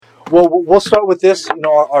Well, we'll start with this.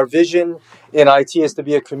 Our vision in IT is to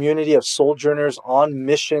be a community of sojourners on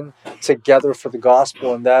mission together for the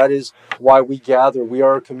gospel, and that is why we gather. We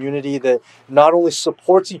are a community that not only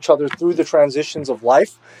supports each other through the transitions of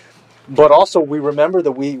life, but also we remember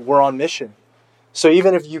that we're on mission. So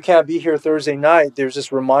even if you can't be here Thursday night, there's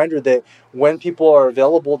this reminder that when people are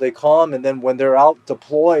available, they come, and then when they're out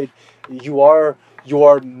deployed, you are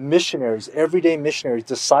missionaries, everyday missionaries,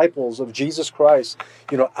 disciples of Jesus Christ,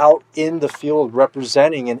 out in the field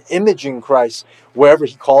representing and imaging Christ wherever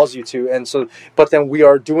he calls you to. And so, but then we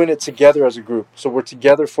are doing it together as a group. So we're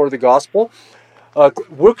together for the gospel.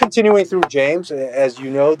 We're continuing through James, as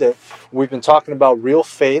you know, that we've been talking about real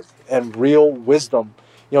faith and real wisdom.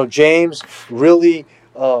 James really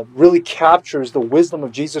captures the wisdom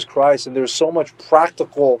of Jesus Christ, and there's so much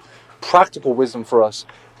practical wisdom for us,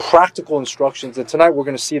 practical instructions, and tonight we're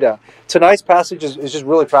going to see that. Tonight's passage is just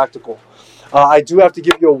really practical. I do have to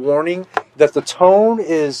give you a warning that the tone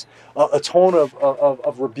is a tone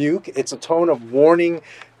of rebuke. It's a tone of warning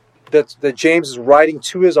that James is writing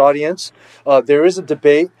to his audience. There is a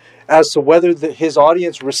debate as to whether his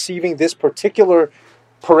audience receiving this particular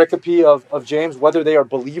pericope of James, whether they are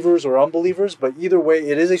believers or unbelievers, but either way,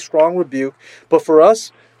 it is a strong rebuke. But for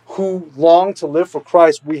us who long to live for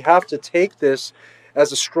Christ, we have to take this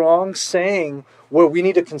as a strong saying where we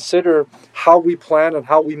need to consider how we plan and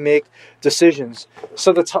how we make decisions.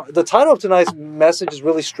 So the title of tonight's message is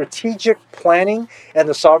really Strategic Planning and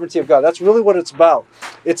the Sovereignty of God. That's really what it's about.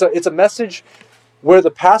 It's a message where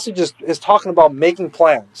the passage is talking about making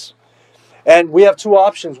plans. And we have two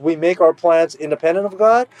options. We make our plans independent of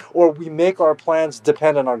God, or we make our plans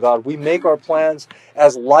dependent on God. We make our plans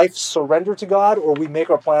as life surrendered to God, or we make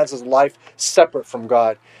our plans as life separate from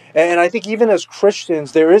God. And I think even as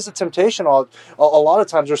Christians, there is a temptation a lot of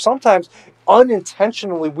times, or sometimes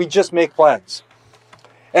unintentionally, we just make plans.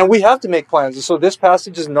 And we have to make plans. And so this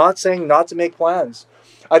passage is not saying not to make plans.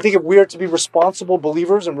 I think if we are to be responsible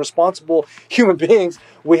believers and responsible human beings,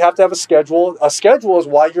 we have to have a schedule. A schedule is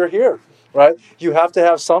why you're here. Right? You have to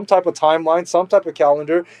have some type of timeline, some type of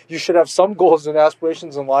calendar. You should have some goals and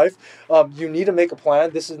aspirations in life. You need to make a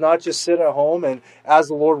plan. This is not just sit at home and as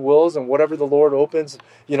the Lord wills and whatever the Lord opens,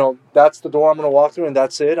 that's the door I'm going to walk through and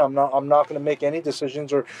that's it. I'm not going to make any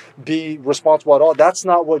decisions or be responsible at all. That's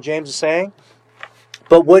not what James is saying.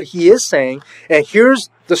 But what he is saying, and here's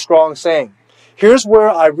the strong saying. Here's where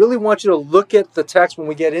I really want you to look at the text when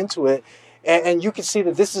we get into it. And you can see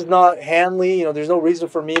that this is not handly. There's no reason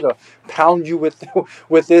for me to pound you with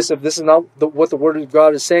this. If this is not what the Word of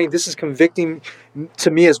God is saying, this is convicting to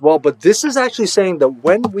me as well. But this is actually saying that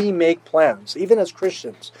when we make plans, even as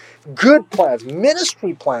Christians, good plans,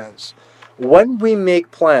 ministry plans, when we make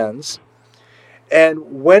plans,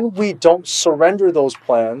 and when we don't surrender those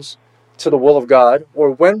plans to the will of God, or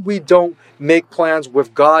when we don't make plans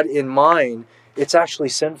with God in mind, it's actually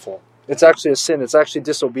sinful. It's actually a sin. It's actually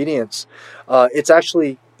disobedience. It's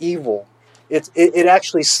actually evil. It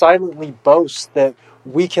actually silently boasts that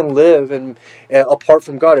we can live and apart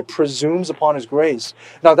from God. It presumes upon His grace.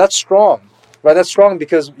 Now that's strong, right? That's strong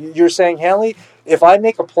because you're saying, Hanley, if I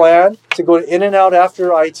make a plan to go in and out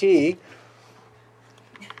after IT,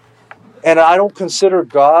 and I don't consider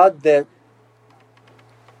God that's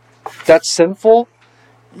sinful,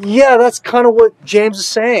 yeah, that's kind of what James is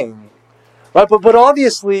saying. Right, but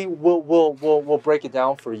obviously we'll break it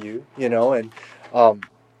down for you, and I'll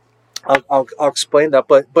explain that.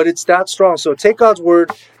 But it's that strong. So take God's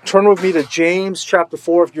word. Turn with me to James chapter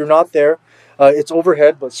 4. If you're not there, it's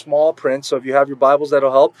overhead, but small print. So if you have your Bibles,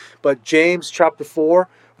 that'll help. But James chapter 4,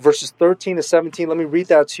 verses 13 to 17. Let me read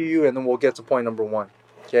that to you, and then we'll get to point number 1.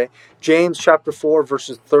 Okay, James chapter 4,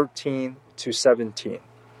 verses 13 to 17.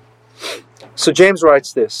 So James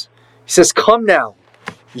writes this. He says, "Come now,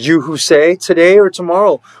 you who say, today or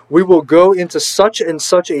tomorrow, we will go into such and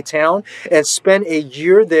such a town and spend a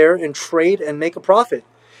year there and trade and make a profit.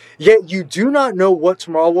 Yet you do not know what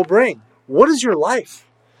tomorrow will bring. What is your life?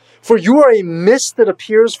 For you are a mist that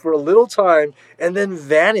appears for a little time and then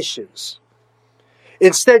vanishes.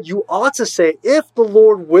 Instead, you ought to say, if the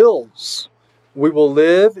Lord wills, we will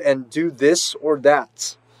live and do this or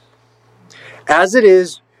that. As it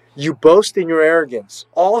is, you boast in your arrogance.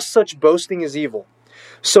 All such boasting is evil.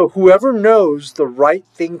 So whoever knows the right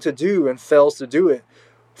thing to do and fails to do it,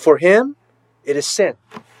 for him, it is sin."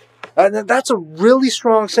 And that's a really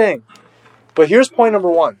strong saying. But here's point number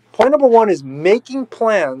 1. Point number 1 is making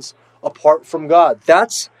plans apart from God.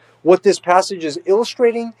 That's what this passage is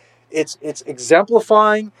illustrating. It's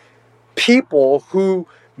exemplifying people who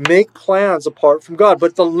make plans apart from God.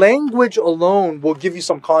 But the language alone will give you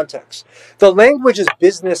some context. The language is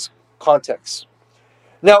business context.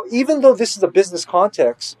 Now, even though this is a business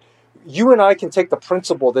context, you and I can take the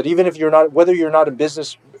principle that even if you're not, whether you're not in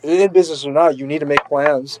business or not, you need to make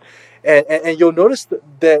plans. And you'll notice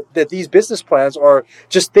that these business plans are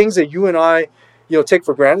just things that you and I, take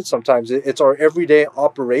for granted sometimes. It's our everyday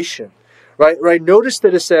operation, right? Right. Notice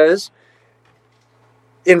that it says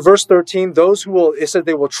in verse 13, it said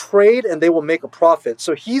they will trade and they will make a profit.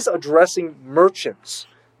 So he's addressing merchants,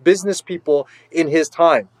 business people in his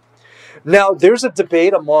time. Now, there's a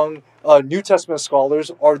debate among New Testament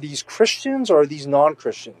scholars. Are these Christians or are these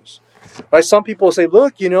non-Christians? Right? Some people say,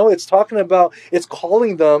 look, it's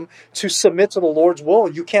calling them to submit to the Lord's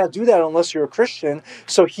will. You can't do that unless you're a Christian.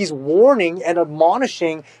 So he's warning and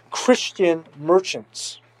admonishing Christian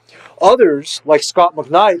merchants. Others, like Scott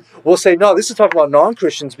McKnight, will say, no, this is talking about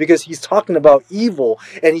non-Christians because he's talking about evil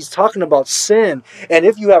and he's talking about sin. And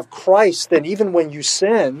if you have Christ, then even when you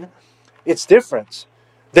sin, it's different.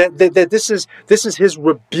 That this is his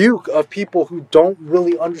rebuke of people who don't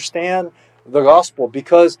really understand the gospel,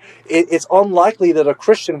 because it's unlikely that a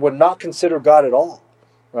Christian would not consider God at all,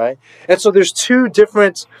 right? And so there's two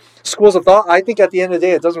different schools of thought. I think at the end of the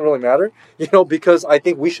day, it doesn't really matter, because I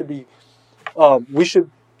think we should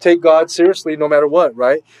take God seriously no matter what,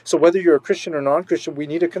 right? So whether you're a Christian or non-Christian, we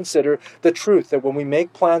need to consider the truth that when we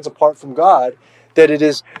make plans apart from God, that it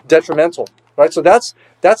is detrimental, right? So that's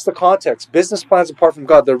the context. Business plans apart from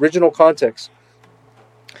God, the original context.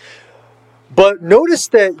 But notice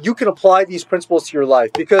that you can apply these principles to your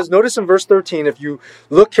life, because notice in verse 13, if you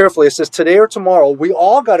look carefully, it says today or tomorrow. We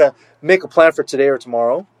all got to make a plan for today or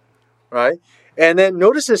tomorrow, right? And then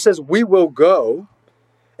notice it says we will go,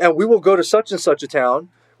 and we will go to such and such a town.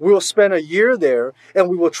 We will spend a year there, and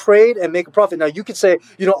we will trade and make a profit. Now, you could say,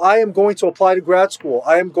 I am going to apply to grad school.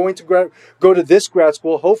 I am going to go to this grad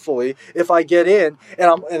school, hopefully, if I get in.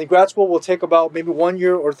 And the grad school will take about maybe 1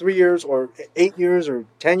 year or 3 years or 8 years or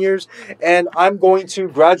 10 years. And I'm going to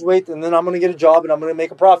graduate, and then I'm going to get a job, and I'm going to make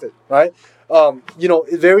a profit, right?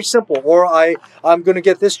 Very simple. Or I'm going to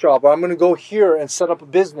get this job, or I'm going to go here and set up a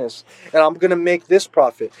business, and I'm going to make this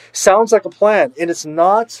profit. Sounds like a plan, and it's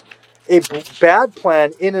not a bad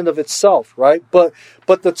plan in and of itself, right? But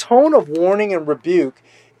the tone of warning and rebuke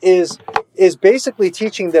is basically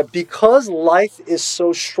teaching that because life is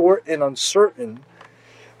so short and uncertain,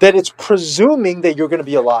 that it's presuming that you're going to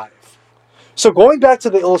be alive. So going back to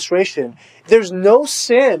the illustration, there's no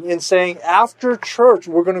sin in saying after church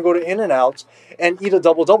we're going to go to In-N-Out and eat a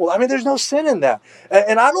double-double. I mean, there's no sin in that.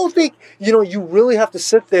 And I don't think, you really have to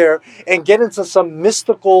sit there and get into some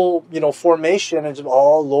mystical, formation and just,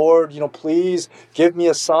 oh, Lord, please give me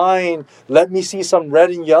a sign. Let me see some red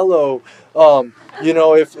and yellow.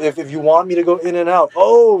 If you want me to go In-N-Out.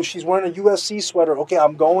 Oh, she's wearing a USC sweater. Okay,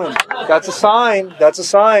 I'm going. That's a sign. That's a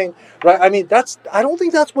sign. Right? I mean, I don't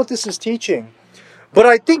think that's what this is teaching. But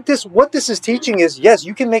I think what this is teaching is, yes,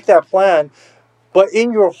 you can make that plan, but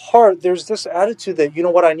in your heart, there's this attitude that,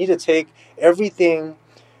 I need to take everything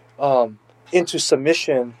into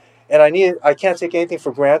submission, and I can't take anything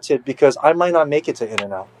for granted because I might not make it to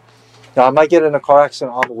In-N-Out. Now, I might get in a car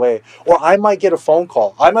accident on the way, or I might get a phone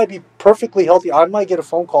call. I might be perfectly healthy. I might get a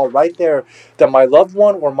phone call right there that my loved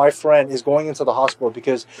one or my friend is going into the hospital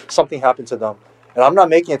because something happened to them, and I'm not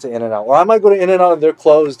making it to In-N-Out. Or I might go to In-N-Out and they're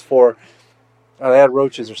closed for... they had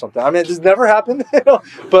roaches or something. I mean, this never happened,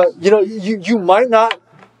 but you might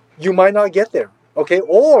not get there. Okay.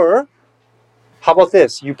 Or how about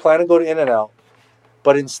this? You plan to go to In-N-Out,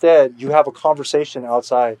 but instead you have a conversation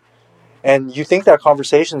outside, and you think that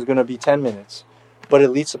conversation is going to be 10 minutes, but it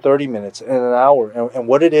leads to 30 minutes and an hour. And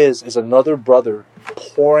what it is another brother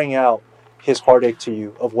pouring out his heartache to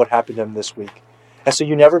you of what happened to him this week. And so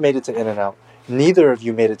you never made it to In-N-Out. Neither of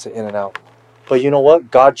you made it to In-N-Out. But you know what?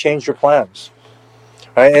 God changed your plans.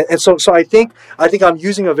 Right? And so I think I'm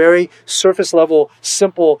using a very surface level,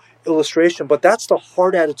 simple illustration, but that's the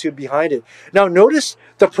heart attitude behind it. Now notice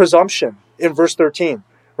the presumption in verse 13,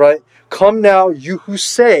 right? Come now, you who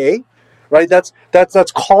say, right? That's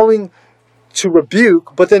calling to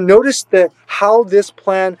rebuke, but then notice that how this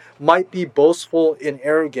plan might be boastful and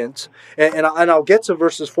arrogant, and I'll get to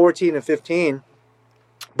verses 14 and 15.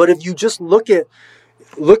 But if you just look at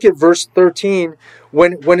verse 13,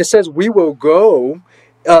 when it says we will go,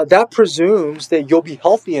 that presumes that you'll be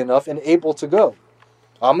healthy enough and able to go.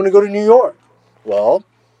 I'm going to go to New York. Well,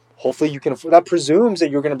 hopefully you can afford. That presumes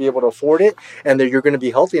that you're going to be able to afford it and that you're going to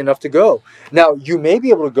be healthy enough to go. Now, you may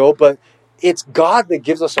be able to go, but it's God that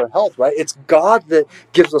gives us our health, right? It's God that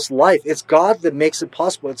gives us life. It's God that makes it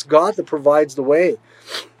possible. It's God that provides the way.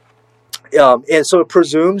 And so it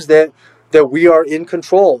presumes that that we are in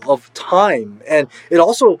control of time. And it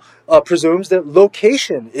also presumes that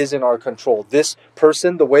location is in our control. This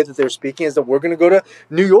person, the way that they're speaking is that we're going to go to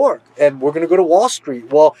New York and we're going to go to Wall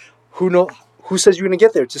Street. Well, who says you're going to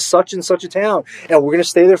get there to such and such a town? And we're going to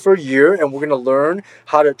stay there for a year and we're going to learn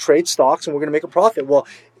how to trade stocks and we're going to make a profit. Well,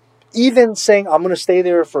 even saying I'm going to stay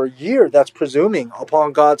there for a year, that's presuming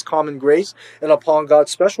upon God's common grace and upon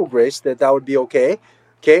God's special grace that would be okay.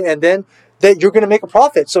 Okay, and then that you're going to make a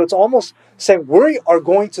profit. So it's almost saying we are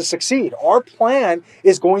going to succeed. Our plan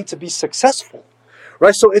is going to be successful,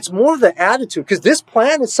 right? So it's more the attitude, because this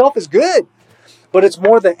plan itself is good, but it's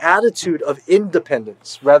more the attitude of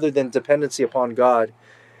independence rather than dependency upon God.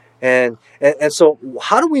 And so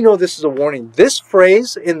how do we know this is a warning? This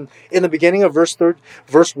phrase in the beginning of verse 13,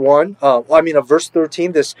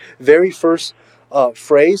 this very first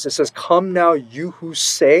phrase, it says, "Come now, you who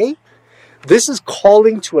say." This is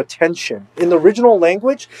calling to attention. In the original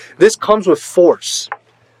language, this comes with force.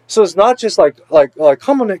 So it's not just like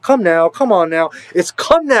come on now. It's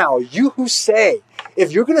come now, you who say.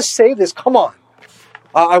 If you're going to say this, come on.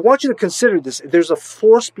 I want you to consider this. There's a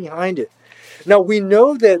force behind it. Now, we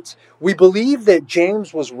believe that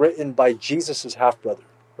James was written by Jesus' half-brother,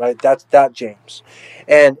 right? That's that James.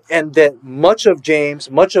 And that much of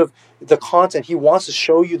the content, he wants to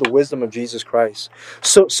show you the wisdom of Jesus Christ.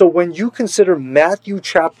 So when you consider Matthew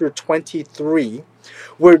chapter 23,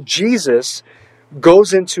 where Jesus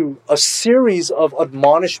goes into a series of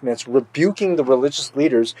admonishments, rebuking the religious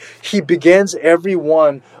leaders, he begins every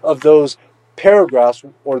one of those paragraphs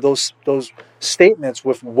or those statements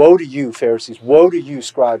with "Woe to you, Pharisees! Woe to you,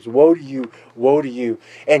 scribes! Woe to you! Woe to you!"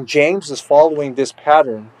 And James is following this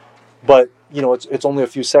pattern, but it's only a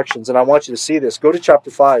few sections, and I want you to see this. Go to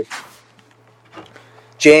chapter 5.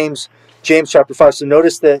 James chapter 5. So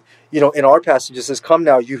notice that in our passage it says, "Come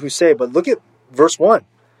now, you who say," but look at verse 1.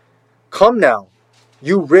 "Come now,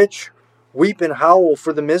 you rich, weep and howl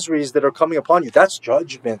for the miseries that are coming upon you." That's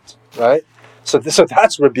judgment, right? So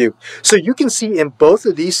that's rebuke. So you can see in both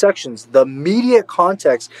of these sections, the immediate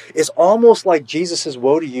context is almost like Jesus'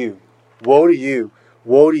 "Woe to you, woe to you,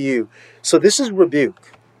 woe to you." So this is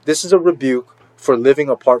rebuke. This is a rebuke for living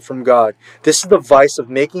apart from God. This is the vice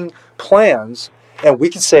of making plans, and we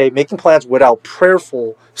can say making plans without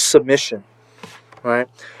prayerful submission. Right?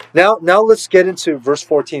 Now let's get into verse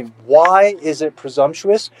 14. Why is it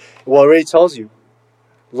presumptuous? Well, it already tells you.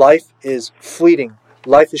 Life is fleeting.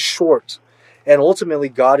 Life is short. And ultimately,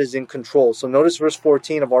 God is in control. So notice verse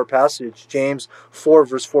 14 of our passage, James 4,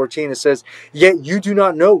 verse 14. It says, "Yet you do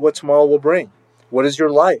not know what tomorrow will bring. What is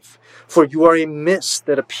your life? For you are a mist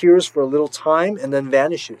that appears for a little time and then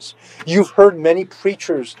vanishes." You've heard many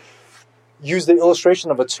preachers use the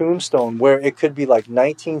illustration of a tombstone where it could be like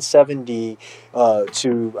 1970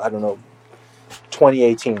 to,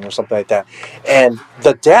 2018 or something like that. And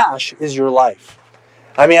the dash is your life.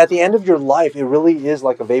 I mean, at the end of your life, it really is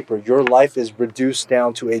like a vapor. Your life is reduced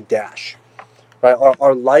down to a dash. Right?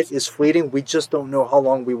 Our life is fleeting. We just don't know how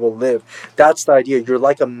long we will live. That's the idea. You're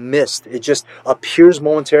like a mist. It just appears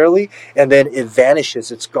momentarily and then it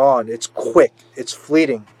vanishes. It's gone. It's quick. It's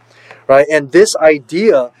fleeting. Right? And this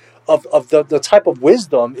idea of the type of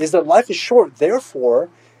wisdom is that life is short. Therefore,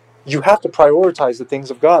 you have to prioritize the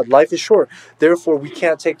things of God. Life is short. Therefore, we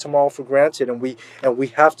can't take tomorrow for granted, and we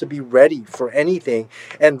have to be ready for anything.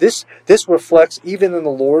 And this reflects even in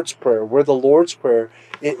the Lord's Prayer, where the Lord's Prayer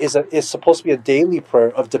is supposed to be a daily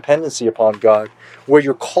prayer of dependency upon God, where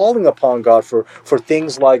you're calling upon God for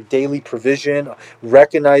things like daily provision,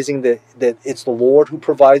 recognizing that it's the Lord who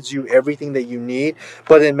provides you everything that you need.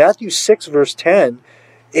 But in Matthew 6, verse 10,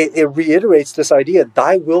 it reiterates this idea,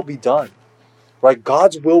 "Thy will be done." Right?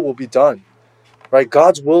 God's will be done. Right?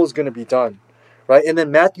 God's will is going to be done. Right? And then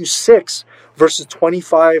Matthew 6, verses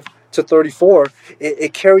 25 to 34,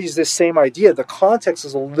 it carries this same idea. The context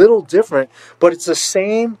is a little different, but it's the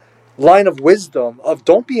same line of wisdom of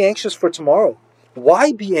don't be anxious for tomorrow.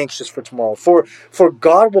 Why be anxious for tomorrow? For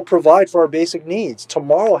God will provide for our basic needs.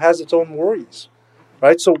 Tomorrow has its own worries.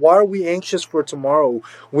 Right? So why are we anxious for tomorrow?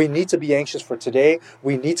 We need to be anxious for today.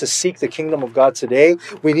 We need to seek the kingdom of God today.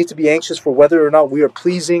 We need to be anxious for whether or not we are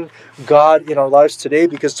pleasing God in our lives today,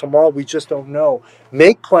 because tomorrow we just don't know.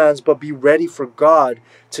 Make plans, but be ready for God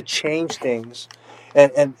to change things.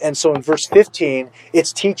 And so in verse 15,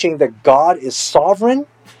 it's teaching that God is sovereign.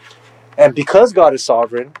 And because God is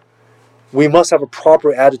sovereign, we must have a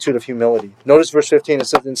proper attitude of humility. Notice verse 15, it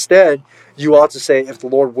says, "Instead, you ought to say, if the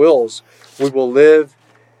Lord wills, we will live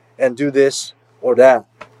and do this or that."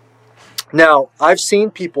 Now, I've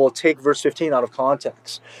seen people take verse 15 out of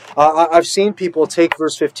context. I've seen people take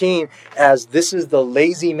verse 15 as this is the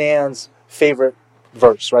lazy man's favorite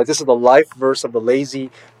verse, right? This is the life verse of the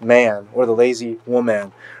lazy man or the lazy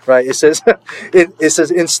woman, right? It says, it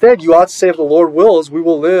says, instead, you ought to say, if the Lord wills, we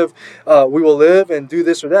will live and do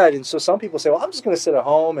this or that. And so some people say, well, I'm just going to sit at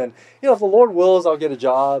home, and if the Lord wills, I'll get a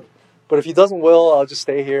job. But if He doesn't will, I'll just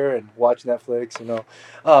stay here and watch Netflix.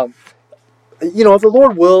 If the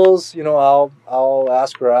Lord wills, I'll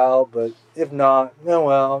ask her out. But if not,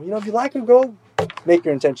 if you like her, go make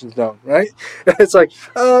your intentions known, right? It's like,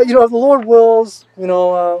 if the Lord wills,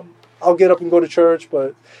 I'll get up and go to church.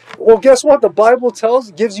 But, well, guess what? The Bible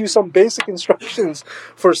gives you some basic instructions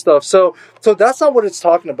for stuff. So that's not what it's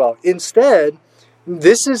talking about. Instead,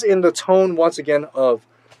 this is in the tone, once again, of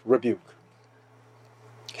rebuke.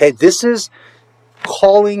 Okay, this is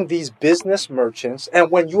calling these business merchants, and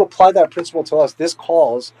when you apply that principle to us, this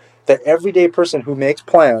calls the everyday person who makes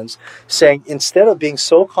plans, saying, instead of being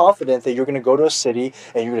so confident that you're going to go to a city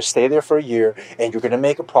and you're going to stay there for a year and you're going to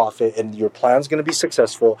make a profit and your plan's going to be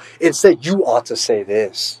successful, instead you ought to say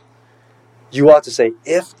this. You ought to say,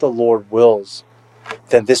 if the Lord wills,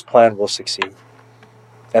 then this plan will succeed.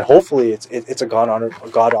 And hopefully it's a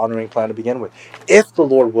God-honoring plan to begin with. If the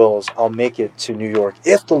Lord wills, I'll make it to New York.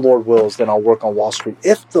 If the Lord wills, then I'll work on Wall Street.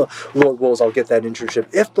 If the Lord wills, I'll get that internship.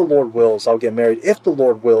 If the Lord wills, I'll get married. If the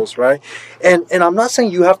Lord wills, right? And I'm not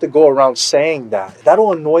saying you have to go around saying that.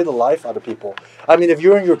 That'll annoy the life out of people. I mean, if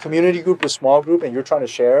you're in your community group, a small group, and you're trying to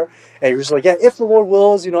share, and you're just like, yeah, if the Lord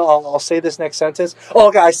wills, I'll say this next sentence. Oh,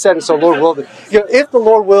 okay, I said it, so Lord willed it. If the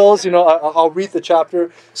Lord wills, I'll read the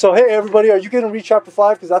chapter. So, hey, everybody, are you going to read chapter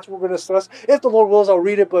 5? Because that's what we're going to discuss. If the Lord wills, I'll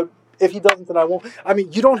read it, but if He doesn't, then I won't. I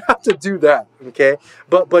mean, you don't have to do that, okay?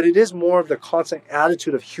 But it is more of the constant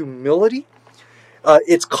attitude of humility.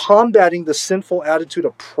 It's combating the sinful attitude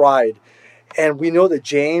of pride. And we know that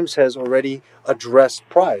James has already addressed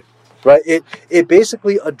pride. Right? It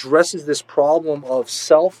basically addresses this problem of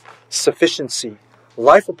self-sufficiency,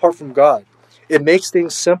 life apart from God. It makes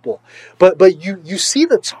things simple. But you see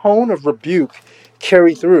the tone of rebuke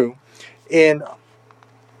carry through in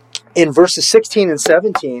verses 16 and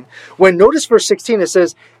 17. When notice verse 16, it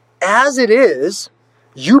says, as it is,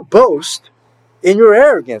 you boast in your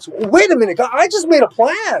arrogance. Wait a minute, God, I just made a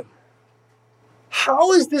plan.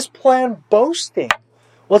 How is this plan boasting?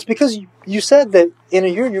 Well, it's because you said that in a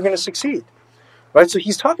year you're going to succeed, right? So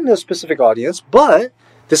He's talking to a specific audience, but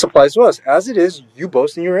this applies to us. As it is, you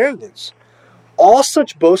boast in your arrogance. All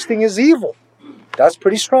such boasting is evil. That's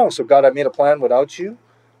pretty strong. So God, I made a plan without you,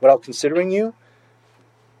 without considering you.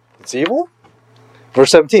 It's evil.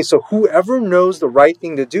 Verse 17, so whoever knows the right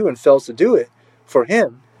thing to do and fails to do it, for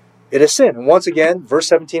him, it is sin. And once again, verse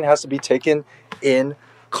 17 has to be taken in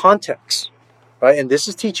context. Right? And this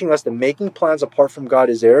is teaching us that making plans apart from God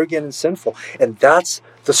is arrogant and sinful. And that's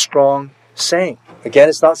the strong saying. Again,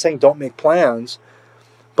 it's not saying don't make plans,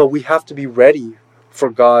 but we have to be ready for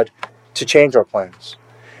God to change our plans.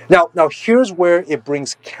 Now here's where it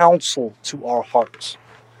brings counsel to our hearts.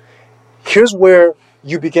 Here's where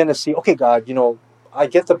you begin to see, okay, God, I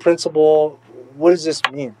get the principle. What does this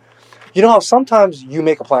mean? You know how sometimes you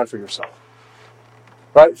make a plan for yourself.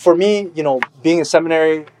 Right? For me, being in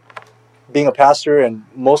seminary, being a pastor, and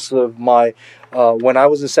most of my, when I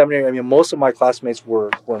was in seminary, most of my classmates were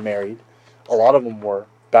married. A lot of them were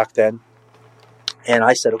back then. And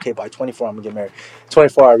I said, okay, by 24, I'm going to get married.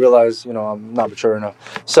 24, I realized, I'm not mature enough.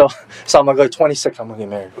 So I'm going to go 26, I'm going to get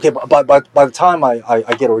married. Okay, by the time I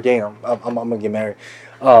get ordained, I'm going to get married.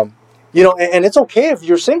 And it's okay if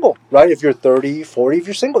you're single, right? If you're 30, 40, if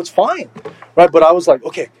you're single, it's fine, right? But I was like,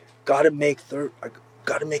 okay, got to make 30. I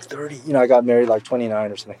got married like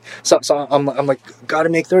 29 or something. So I'm like, got to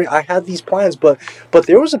make 30. I had these plans, but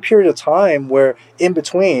there was a period of time where in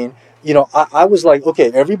between, I was like,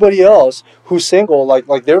 okay, everybody else who's single,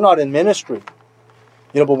 like they're not in ministry.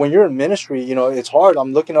 But when you're in ministry, it's hard.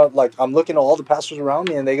 I'm looking at all the pastors around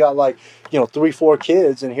me, and they got 3-4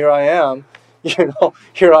 kids, and here I am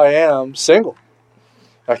single.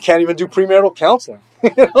 I can't even do premarital counseling.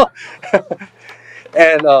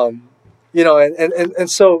 And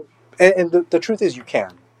so the truth is you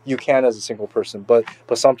can as a single person, but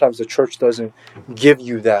sometimes the church doesn't give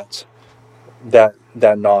you that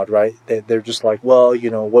nod, right? They're just like, well,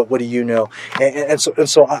 what do you know? And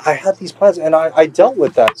so I had these plans, and I dealt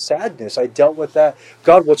with that sadness. I dealt with that.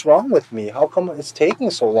 God, what's wrong with me? How come it's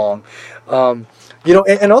taking so long?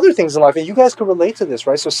 And other things in life, and you guys can relate to this,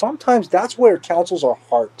 right? So sometimes that's where it counsels our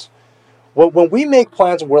heart. When we make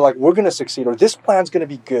plans and we're like, we're going to succeed, or this plan's going to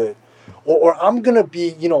be good, or I'm going to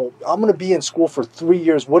be in school for 3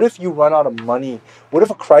 years. What if you run out of money? What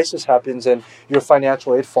if a crisis happens and your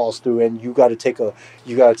financial aid falls through and you got to take a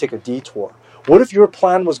detour? What if your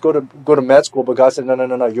plan was go to med school, but God said,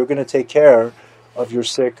 no, you're going to take care of your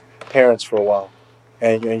sick parents for a while,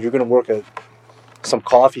 and you're going to work at some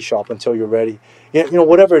coffee shop until you're ready.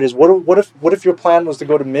 Whatever it is. What if your plan was to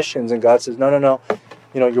go to missions and God says, no,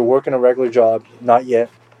 you're working a regular job, not yet,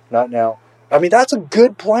 not now. I mean, that's a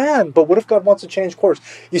good plan, but what if God wants to change course?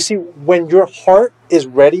 You see, when your heart is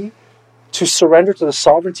ready to surrender to the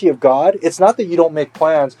sovereignty of God, it's not that you don't make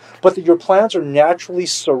plans, but that your plans are naturally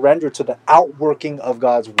surrendered to the outworking of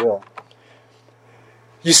God's will.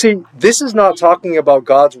 You see, this is not talking about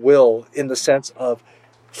God's will in the sense of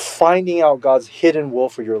finding out God's hidden will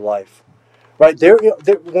for your life, right?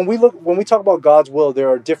 When we talk about God's will, there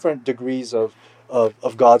are different degrees of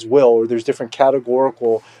God's will, or there's different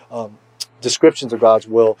categorical descriptions of God's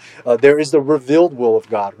will. There is the revealed will of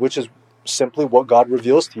God, which is simply what God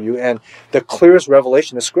reveals to you, and the clearest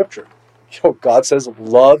revelation is Scripture. God says,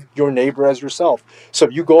 love your neighbor as yourself. So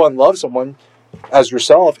if you go and love someone as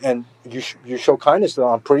yourself, and you show kindness to them,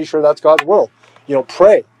 I'm pretty sure that's God's will.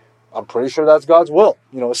 Pray. I'm pretty sure that's God's will.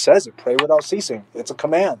 It says it, pray without ceasing. It's a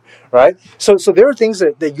command, right? So there are things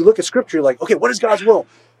that you look at Scripture, you're like, okay, what is God's will?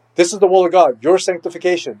 This is the will of God, your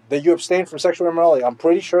sanctification, that you abstain from sexual immorality. I'm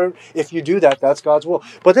pretty sure if you do that, that's God's will.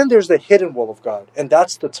 But then there's the hidden will of God, and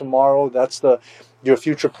that's the tomorrow, that's your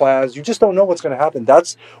future plans. You just don't know what's going to happen.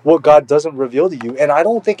 That's what God doesn't reveal to you, and I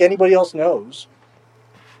don't think anybody else knows.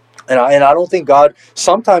 And I don't think God,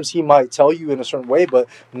 sometimes He might tell you in a certain way, but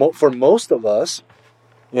for most of us,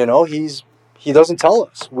 He doesn't tell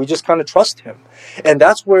us. We just kind of trust Him. And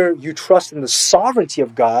that's where you trust in the sovereignty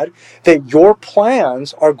of God, that your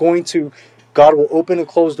plans are God will open and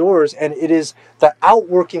close doors, and it is the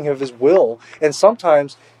outworking of His will. And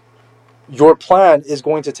sometimes your plan is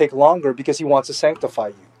going to take longer because He wants to sanctify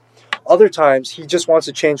you. Other times, He just wants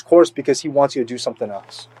to change course because He wants you to do something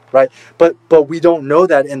else, right? But we don't know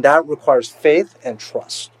that, and that requires faith and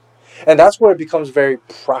trust. And that's where it becomes very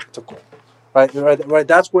practical. Right.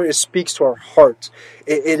 That's where it speaks to our hearts.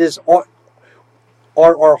 It is our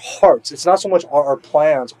hearts. It's not so much our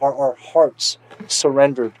plans. Our hearts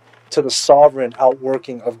surrendered to the sovereign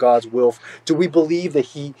outworking of God's will. Do we believe that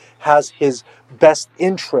He has His best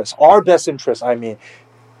interest, our best interest, in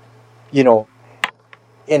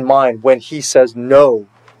mind when He says no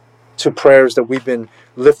to prayers that we've been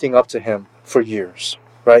lifting up to Him for years?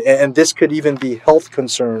 Right, and this could even be health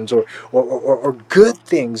concerns or good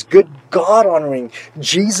things, good God-honoring,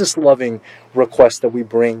 Jesus-loving requests that we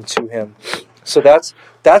bring to Him. So that's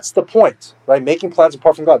the point, right? Making plans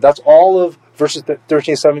apart from God. That's all of verses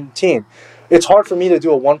 13, 17. It's hard for me to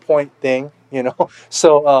do a one-point thing,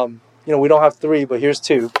 So, we don't have 3, but here's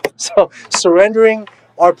 2. So, surrendering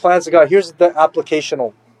our plans to God. Here's the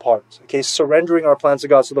applicational part. Okay, surrendering our plans to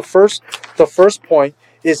God. So the first point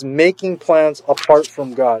is making plans apart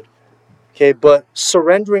from God. Okay, but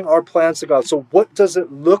surrendering our plans to God. So what does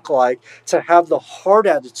it look like to have the heart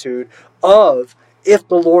attitude of, if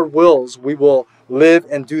the Lord wills, we will live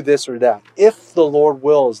and do this or that? If the Lord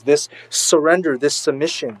wills, this surrender, this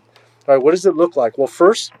submission. All right, what does it look like? Well,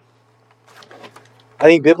 first, I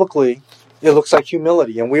think biblically, it looks like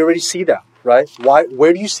humility, and we already see that, right? Why?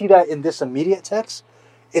 Where do you see that in this immediate text?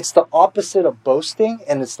 It's the opposite of boasting,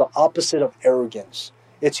 and it's the opposite of arrogance.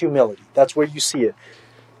 It's humility. That's where you see it,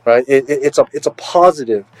 right? It's a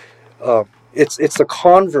positive. It's the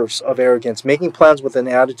converse of arrogance. Making plans with an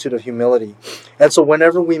attitude of humility, and so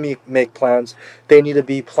whenever we make plans, they need to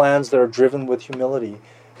be plans that are driven with humility,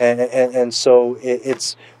 and so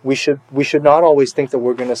we should not always think that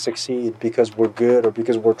we're going to succeed because we're good or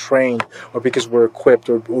because we're trained or because we're equipped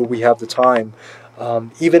or we have the time.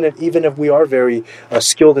 Even if we are very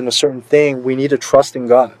skilled in a certain thing, we need to trust in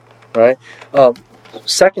God, right?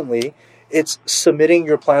 Secondly, it's submitting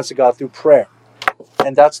your plans to God through prayer.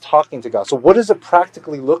 And that's talking to God. So what does it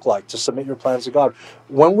practically look like to submit your plans to God?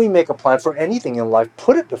 When we make a plan for anything in life,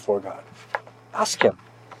 put it before God. Ask Him.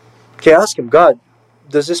 Okay, ask Him, God,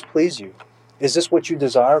 does this please you? Is this what you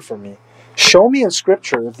desire for me? Show me in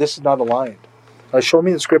Scripture if this is not aligned. Show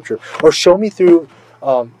me in Scripture. Or show me through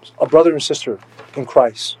a brother and sister in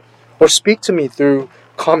Christ. Or speak to me through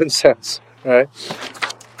common sense. Right?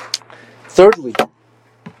 Thirdly,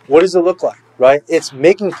 what does it look like? Right? It's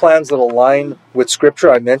making plans that align with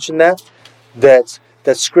Scripture. I mentioned that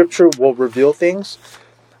Scripture will reveal things.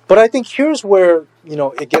 But I think here's where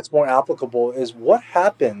it gets more applicable is what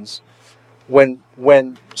happens when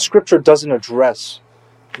Scripture doesn't address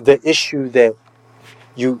the issue that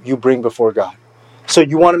you bring before God. So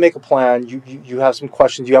you want to make a plan, you have some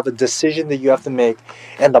questions, you have a decision that you have to make,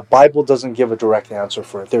 and the Bible doesn't give a direct answer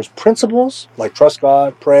for it. There's principles, like trust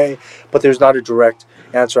God, pray, but there's not a direct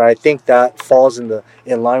answer. I think that falls in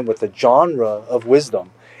line with the genre of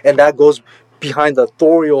wisdom. And that goes behind the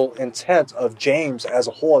authorial intent of James as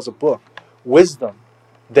a whole, as a book. Wisdom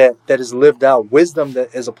that is lived out, wisdom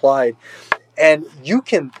that is applied. And you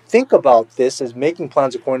can think about this as making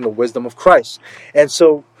plans according to the wisdom of Christ. And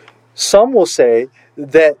so some will say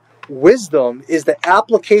that wisdom is the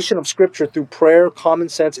application of Scripture through prayer, common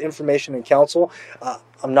sense, information, and counsel.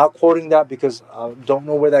 I'm not quoting that because I don't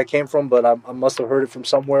know where that came from, but I must have heard it from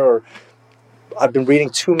somewhere, or I've been reading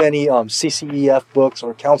too many CCEF books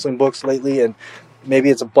or counseling books lately, and maybe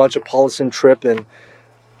it's a bunch of Paulson, Tripp, and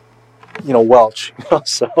Welch.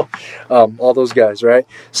 So all those guys, right?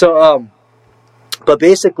 So, but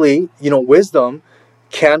basically, wisdom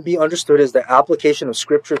can be understood as the application of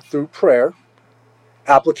Scripture through prayer,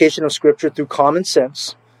 application of Scripture through common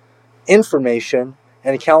sense, information,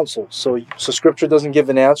 and counsel. So Scripture doesn't give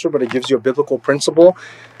an answer, but it gives you a biblical principle,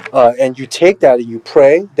 and you take that and you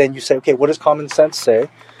pray. Then you say, okay, what does common sense say?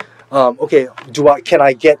 Okay, can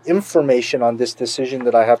I get information on this decision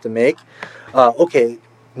that I have to make? Okay,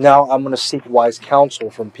 now I'm going to seek wise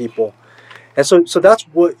counsel from people, and so that's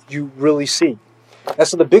what you really see. And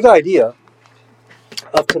so the big idea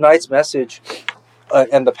of tonight's message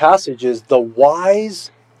and the passage is the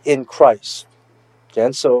wise in Christ.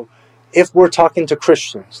 Again, so if we're talking to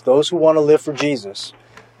Christians, those who want to live for Jesus,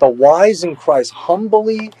 the wise in Christ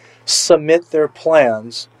humbly submit their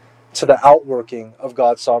plans to the outworking of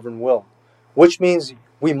God's sovereign will, which means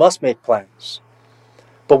we must make plans,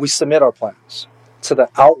 but we submit our plans to the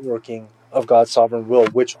outworking of God's sovereign will,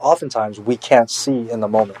 which oftentimes we can't see in the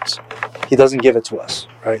moment. He doesn't give it to us,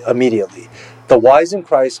 right, immediately. The wise in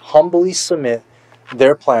Christ humbly submit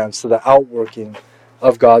their plans to the outworking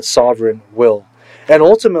of God's sovereign will. And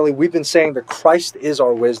ultimately, we've been saying that Christ is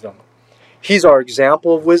our wisdom. He's our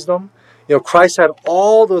example of wisdom. Christ had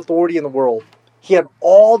all the authority in the world. He had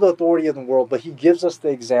all the authority in the world, but he gives us the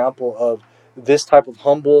example of this type of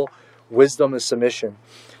humble wisdom and submission.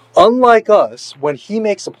 Unlike us, when he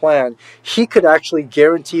makes a plan, he could actually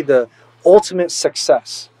guarantee the ultimate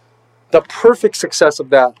success, the perfect success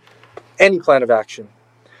of any plan of action.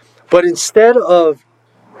 But instead of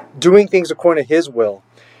doing things according to his will,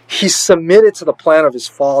 he submitted to the plan of his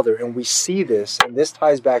Father, and we see this, and this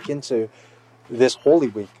ties back into this Holy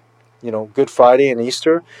Week, Good Friday and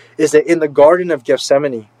Easter, is that in the Garden of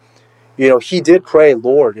Gethsemane, he did pray,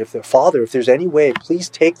 Lord, if there's any way,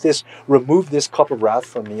 please remove this cup of wrath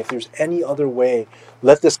from me. If there's any other way,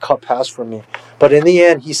 let this cup pass from me. But in the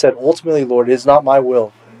end, he said, ultimately, Lord, it is not my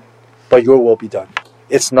will, but your will be done.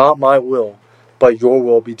 It's not my will, but your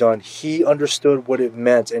will be done. He understood what it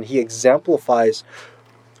meant, and he exemplifies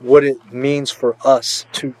what it means for us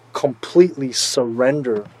to completely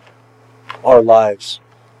surrender our lives,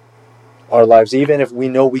 even if we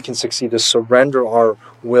know we can succeed, to surrender our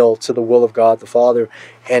will to the will of God the Father.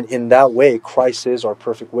 And in that way, Christ is our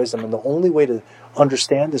perfect wisdom. And the only way to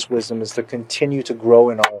understand this wisdom is to continue to grow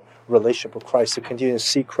in our relationship with Christ, to continue to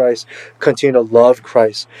seek Christ, continue to love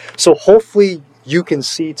Christ. So hopefully you can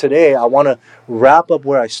see today, I want to wrap up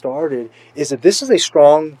where I started, is that this is a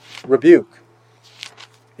strong rebuke.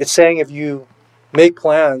 It's saying if you make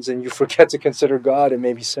plans and you forget to consider God, it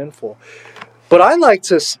may be sinful. But I'd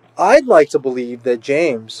like to believe that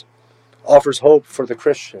James offers hope for the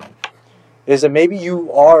Christian. Is that maybe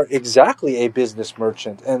you are exactly a business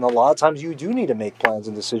merchant, and a lot of times you do need to make plans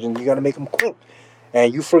and decisions. You got to make them quick,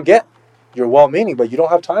 and you forget. You're well-meaning, but you don't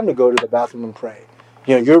have time to go to the bathroom and pray.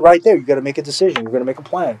 You're right there. You got to make a decision. You're going to make a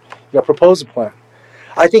plan. You got to propose a plan.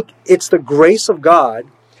 I think it's the grace of God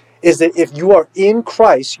is that if you are in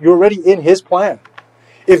Christ, you're already in his plan.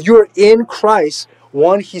 If you're in Christ,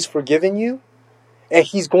 one, he's forgiven you, and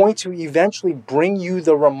he's going to eventually bring you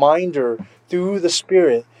the reminder through the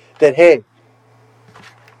Spirit that, hey,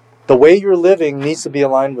 the way you're living needs to be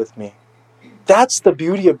aligned with me. That's the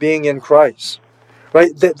beauty of being in Christ,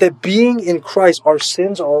 right? That being in Christ, our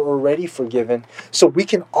sins are already forgiven, so we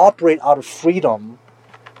can operate out of freedom,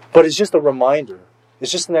 but it's just a reminder.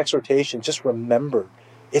 It's just an exhortation. Just remember,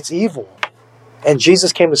 it's evil. And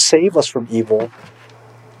Jesus came to save us from evil,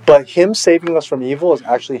 but him saving us from evil is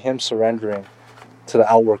actually him surrendering to the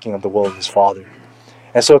outworking of the will of his Father.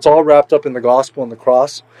 And so it's all wrapped up in the gospel and the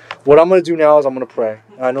cross. What I'm going to do now is I'm going to pray.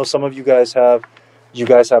 And I know some of you guys have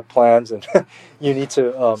plans, and you need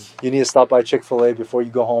to stop by Chick-fil-A before you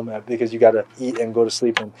go home because you got to eat and go to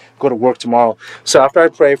sleep and go to work tomorrow. So after I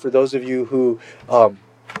pray, for those of you who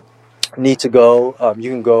need to go, you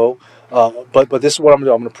can go. But this is what I'm going to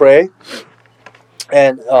do. I'm going to pray.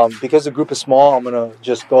 And because the group is small, I'm going to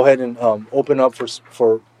just go ahead and open up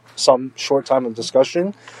for some short time of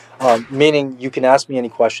discussion, meaning you can ask me any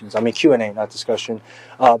questions. I mean, Q&A, not discussion.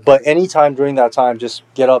 But anytime during that time, just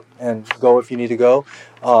get up and go if you need to go.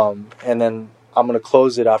 And then I'm going to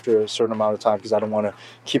close it after a certain amount of time because I don't want to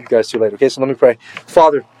keep you guys too late. Okay, so let me pray.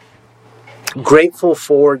 Father, grateful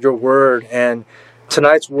for your word, and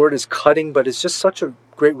tonight's word is cutting, but it's just such a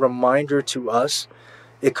great reminder to us.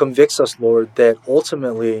 It convicts us, Lord, that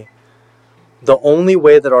ultimately the only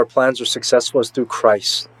way that our plans are successful is through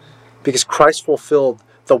Christ, because Christ fulfilled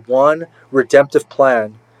the one redemptive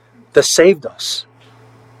plan that saved us,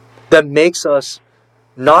 that makes us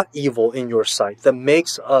not evil in your sight, that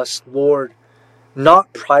makes us, Lord,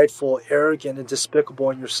 not prideful, arrogant, and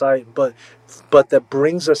despicable in your sight, but that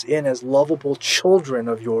brings us in as lovable children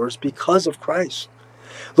of yours because of Christ.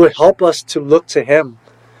 Lord, help us to look to Him.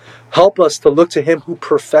 Help us to look to Him who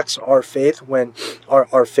perfects our faith when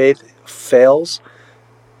our faith fails.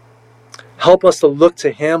 Help us to look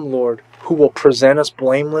to Him, Lord, who will present us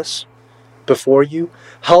blameless before you.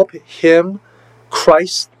 Help Him,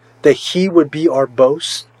 Christ, that He would be our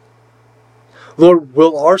boast. Lord,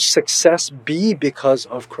 will our success be because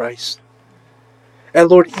of Christ? And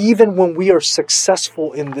Lord, even when we are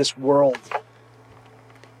successful in this world,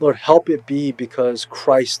 Lord, help it be because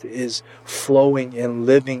Christ is flowing and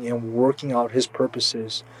living and working out His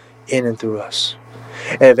purposes in and through us.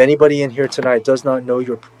 And if anybody in here tonight does not know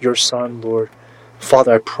your Son, Lord,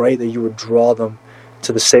 Father, I pray that you would draw them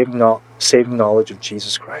to the saving knowledge of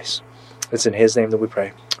Jesus Christ. It's in His name that we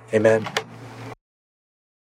pray. Amen.